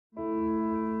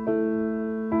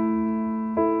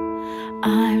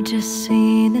I've just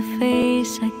seen a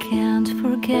face, I can't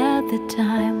forget the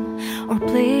time or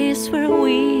place where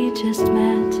we just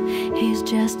met. He's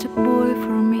just a boy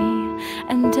for me,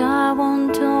 and I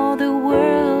want all the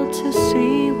world to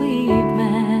see we've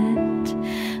met.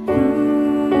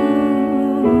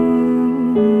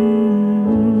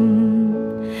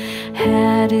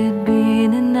 Had it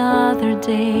been another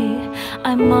day,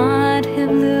 I might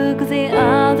have looked the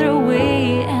other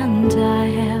way, and I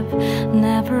have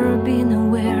never been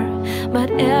aware.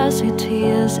 But as it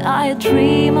is, I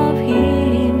dream of him.